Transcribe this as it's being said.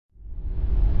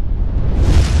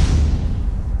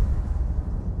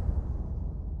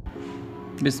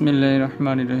বিসমিল্লাহির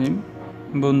রহমানির রহিম।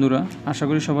 বন্ধুরা, আশা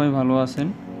করি সবাই ভালো আছেন।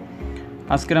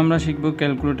 আজকে আমরা শিখব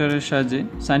ক্যালকুলেটরের সাহায্যে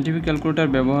সায়েন্টিফিক ক্যালকুলেটর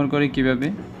ব্যবহার করে কিভাবে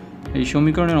এই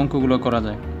সমীকরণের অঙ্কগুলো করা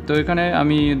যায়। তো এখানে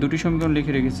আমি দুটি সমীকরণ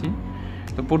লিখে রেখেছি।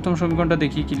 তো প্রথম সমীকরণটা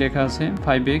দেখি কি লেখা আছে।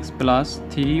 5x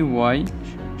 + 3y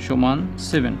 =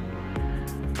 7,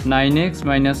 9x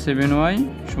 - 7y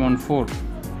 = 4।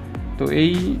 তো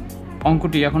এই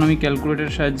অঙ্কটি এখন আমি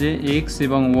ক্যালকুলেটরের সাহায্যে x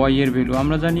এবং y এর ভ্যালু,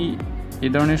 আমরা জানি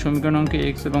এই ধরনের সমীকরণ অঙ্কে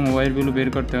x এবং y এর ভ্যালু বের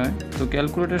করতে হয়। তো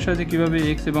ক্যালকুলেটরের সাহায্যে কীভাবে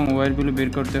x এবং y এর ভ্যালু বের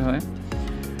করতে হয়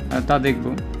তা দেখব।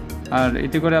 আর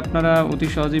এতে করে আপনারা অতি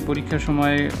সহজেই পরীক্ষার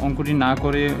সময় অঙ্কটি না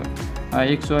করে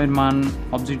x y এর মান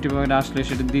অবজেক্টিভ আকারে আসলে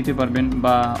সেটা দিতে পারবেন,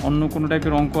 বা অন্য কোনো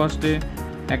টাইপের অঙ্ক আসলে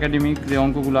একাডেমিক যে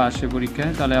অঙ্কগুলো আসে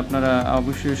পরীক্ষায়, তাহলে আপনারা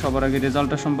অবশ্যই সবার আগে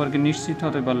রেজাল্টটা সম্পর্কে নিশ্চিত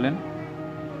হতে পারলেন।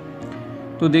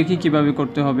 তো দেখি কিভাবে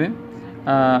করতে হবে।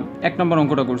 এক নম্বর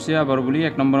অঙ্কটা করছি, আবার বলি,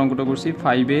 এক নম্বর অঙ্কটা করছি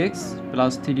 5x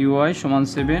 + 3y =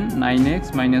 7, 9x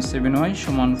 - 7y =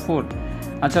 4।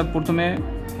 আচ্ছা, প্রথমে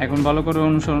এখন ভালো করে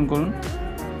অনুসরণ করুন।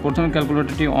 প্রথমে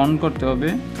ক্যালকুলেটরটি অন করতে হবে,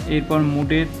 এরপর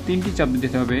মোডে 3টি চাপ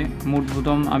দিতে হবে। মোড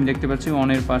বোতাম আমি দেখতে পাচ্ছি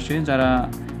অনের পাশে। যারা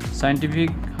সায়েন্টিফিক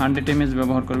 100 mAh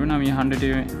ব্যবহার করবেন, আমি 100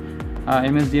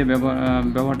 mAh দিয়ে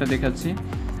ব্যবহারটা দেখাচ্ছি।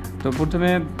 তো প্রথমে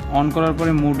অন করার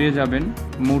পরে মোডে যাবেন,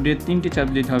 মোডে 3টি চাপ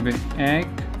দিতে হবে, 1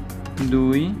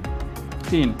 2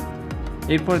 3।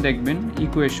 এরপর দেখবেন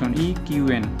ইকুয়েশন,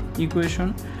 ইকুয়েশন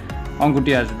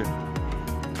অঙ্কটি আসবে।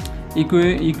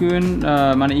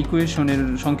 মানে ইকুয়েশনের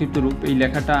সংক্ষিপ্ত রূপ এই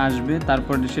লেখাটা আসবে।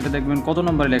 তারপর সেটা দেখবেন কত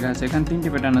নম্বরে লেখা আছে। এখানে 3টি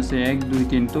প্যাটার্ন আছে, 1 2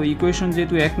 3। তো ইকুয়েশন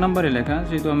যেহেতু 1 নম্বরে লেখা,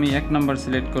 সেহেতু আমি 1 নম্বর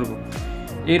সিলেক্ট করব।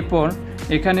 এরপর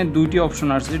এখানে দুইটি অপশন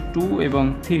আছে, 2 এবং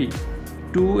 3।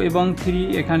 2 এবং 3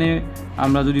 এখানে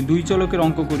আমরা যদি দুই চলকের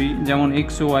অঙ্ক করি, যেমন x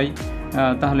ও y,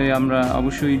 তাহলে আমরা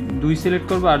অবশ্যই 2 সিলেক্ট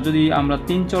করব। আর যদি আমরা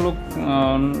 3 চলক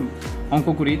অঙ্ক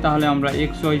করি, তাহলে আমরা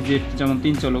x y z যেমন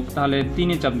 3 চলক, তাহলে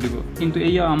 3-এ চাপ দেব। কিন্তু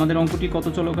এই আমাদের অঙ্কটি কত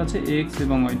চলক আছে, x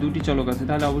এবং y দুটি চলক আছে,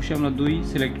 তাহলে অবশ্যই আমরা 2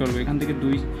 সিলেক্ট করব। এখান থেকে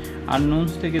 2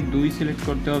 আননোনস থেকে 2 সিলেক্ট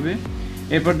করতে হবে।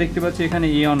 এরপর দেখতে পাচ্ছি এখানে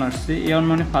a1 আসছে। a1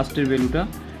 মানে ফার্স্টের ভ্যালুটা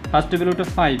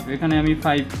 5, এখানে আমি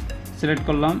 5 সিলেক্ট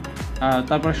করলাম।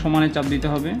 তারপর সমানে চাপ দিতে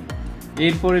হবে।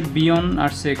 এরপরে b1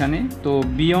 আসছে এখানে। তো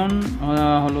b1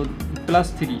 হলো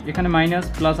 +3, এখানে মাইনাস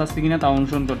প্লাস আসছে কিনা তা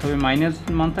অনুসরণ করতে হবে। মাইনাস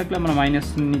মান থাকলে আমরা মাইনাস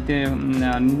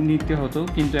নিতে হতো,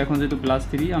 কিন্তু এখন যেহেতু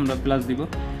 +3 আমরা প্লাস দিব।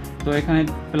 তো এখানে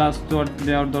প্লাস তো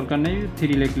দেওয়ার দরকার নেই,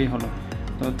 3 লিখলেই হলো।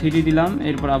 তো 3 দিলাম।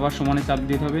 এরপর আবার সমানে চাপ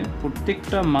দিতে হবে।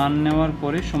 প্রত্যেকটা মান নেওয়ার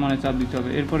পরে সমানে চাপ দিতে হবে।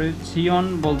 এরপরে c1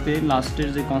 বলতে লাস্টের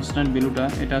যে কনস্ট্যান্ট ভ্যালুটা,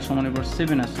 এটা সমানের পর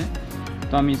 7 আছে।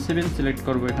 তো আমি 7 সিলেক্ট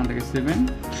করব, এখান থেকে 7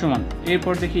 সমান।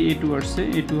 এরপর দেখি a2 আসছে।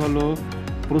 a2 হলো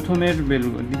প্রথমের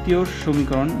ভ্যালু, দ্বিতীয়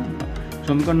সমীকরণ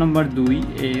নম্বর 2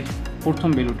 এর প্রথম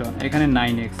ভ্যালুটা, এখানে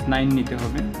 9x, 9 নিতে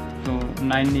হবে। তো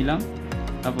 9 নিলাম।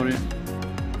 তারপরে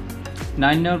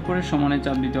 9 নেওয়ার পরে সমানে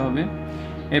চাপ দিতে হবে।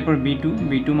 এরপর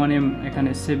b2 মানে এখানে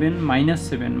 7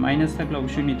 -7, মাইনাস থাকলে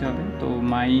অবশ্যই নিতে হবে। তো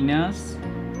মাইনাস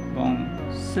এবং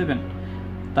 7।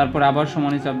 তারপর আবার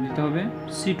সমানে চাপ দিতে হবে।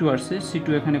 c2 আসছে। c2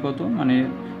 এখানে কত, মানে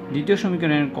দ্বিতীয়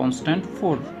সমীকরণের কনস্ট্যান্ট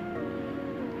 4,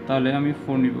 তাহলে আমি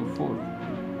 4 নিব। 4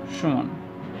 সমান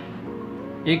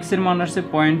x এর মান আসছে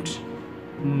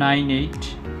 0.98।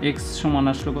 x সমান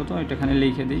আসলো কত, এটা এখানে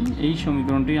লিখে দিই। এই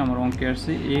সমীকরণটি আমার অঙ্কে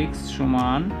আসছে, x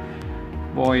সমান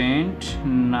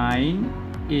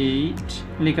 0.98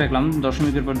 লিখে রাখলাম,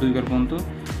 দশমিকের পর 2 ঘর পর্যন্ত।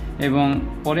 এবং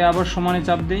পরে আবার সমানে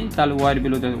চাপ দিই, তাহলে y এর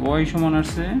ভ্যালু দেবে। y সমান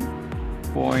আসছে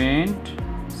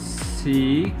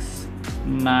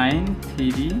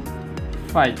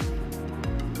 0.6935।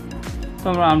 তো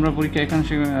আমরা পরীক্ষা এখানে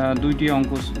দুইটি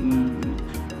অঙ্ক,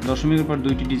 দশমিকের পর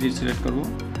 2টি ডিজিট সিলেক্ট করব।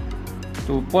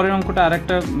 তো পরের অঙ্কটা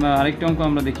আরেকটি অঙ্ক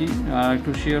আমরা দেখি, একটু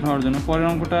শেয়ার হওয়ার জন্য। পরের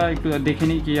অঙ্কটা একটু দেখে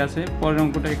নিই কী আছে। পরের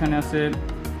অঙ্কটা এখানে আছে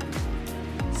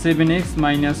 7x -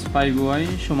 5y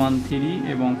 = 3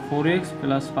 এবং 4x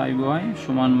 + 5y =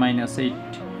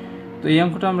 -8। তো এই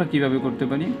অঙ্কটা আমরা কিভাবে করতে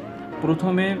পারি।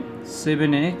 প্রথমে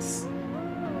 7x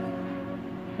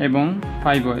এবং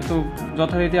 5y, তো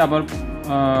যথারীতি আবার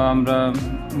আমরা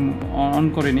অন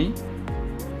করে নিই,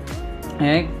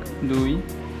 1 2।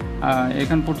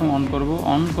 এখানে প্রথম অন করব।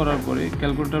 অন করার পরে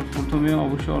ক্যালকুলেটর প্রথমে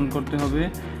অবশ্যই অন করতে হবে।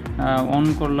 অন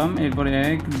করলাম। এরপরে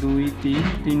 1 2 3,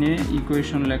 3-এ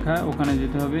ইকুয়েশন লেখা, ওখানে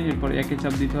যেতে হবে। এরপর 1-এ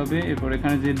চাপ দিতে হবে। এরপর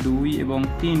এখানে যে 2 এবং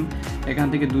 3, এখান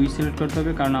থেকে 2 সিলেক্ট করতে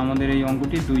হবে, কারণ আমাদের এই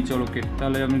অঙ্কটি 2 চলকের।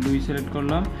 তাহলে আমি 2 সিলেক্ট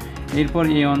করলাম। এরপর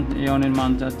a1 এর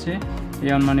মান যাচ্ছে,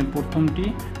 a1 মানে প্রথমটি,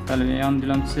 তাহলে a1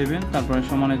 দিলাম 7। তারপরে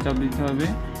সমানে চাপ দিতে হবে।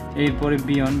 এরপরে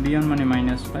b1 মানে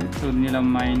 -5, তো নিলাম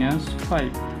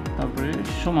 -5। তারপরে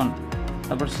সমান,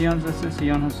 তারপর c1 আছে,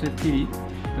 c1 হচ্ছে 3,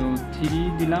 তো 3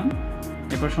 দিলাম।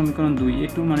 এরপর সমীকরণ 2,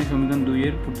 a2 মানে সমীকরণ 2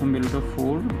 এর প্রথম ভ্যালুটা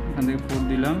 4, এখান থেকে 4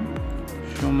 দিলাম,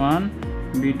 সমান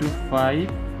b2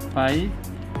 5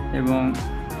 এবং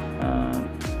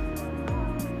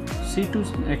c2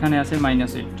 এখানে আছে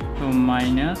 -8, তো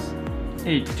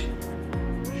 -8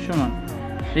 সমান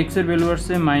x এর ভ্যালু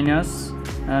আসছে মাইনাস,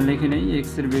 লিখে নেই, x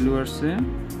এর ভ্যালু আসছে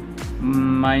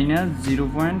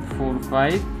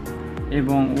 -0.45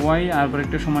 এবং y আর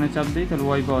একটা সমানে চাপ দিই তাহলে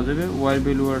y পাওয়া যাবে, y এর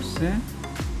ভ্যালু আসছে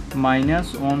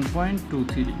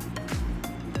 -1.23।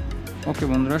 ওকে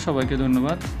বন্ধুরা, সবাইকে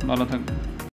ধন্যবাদ, ভালো থাকবেন।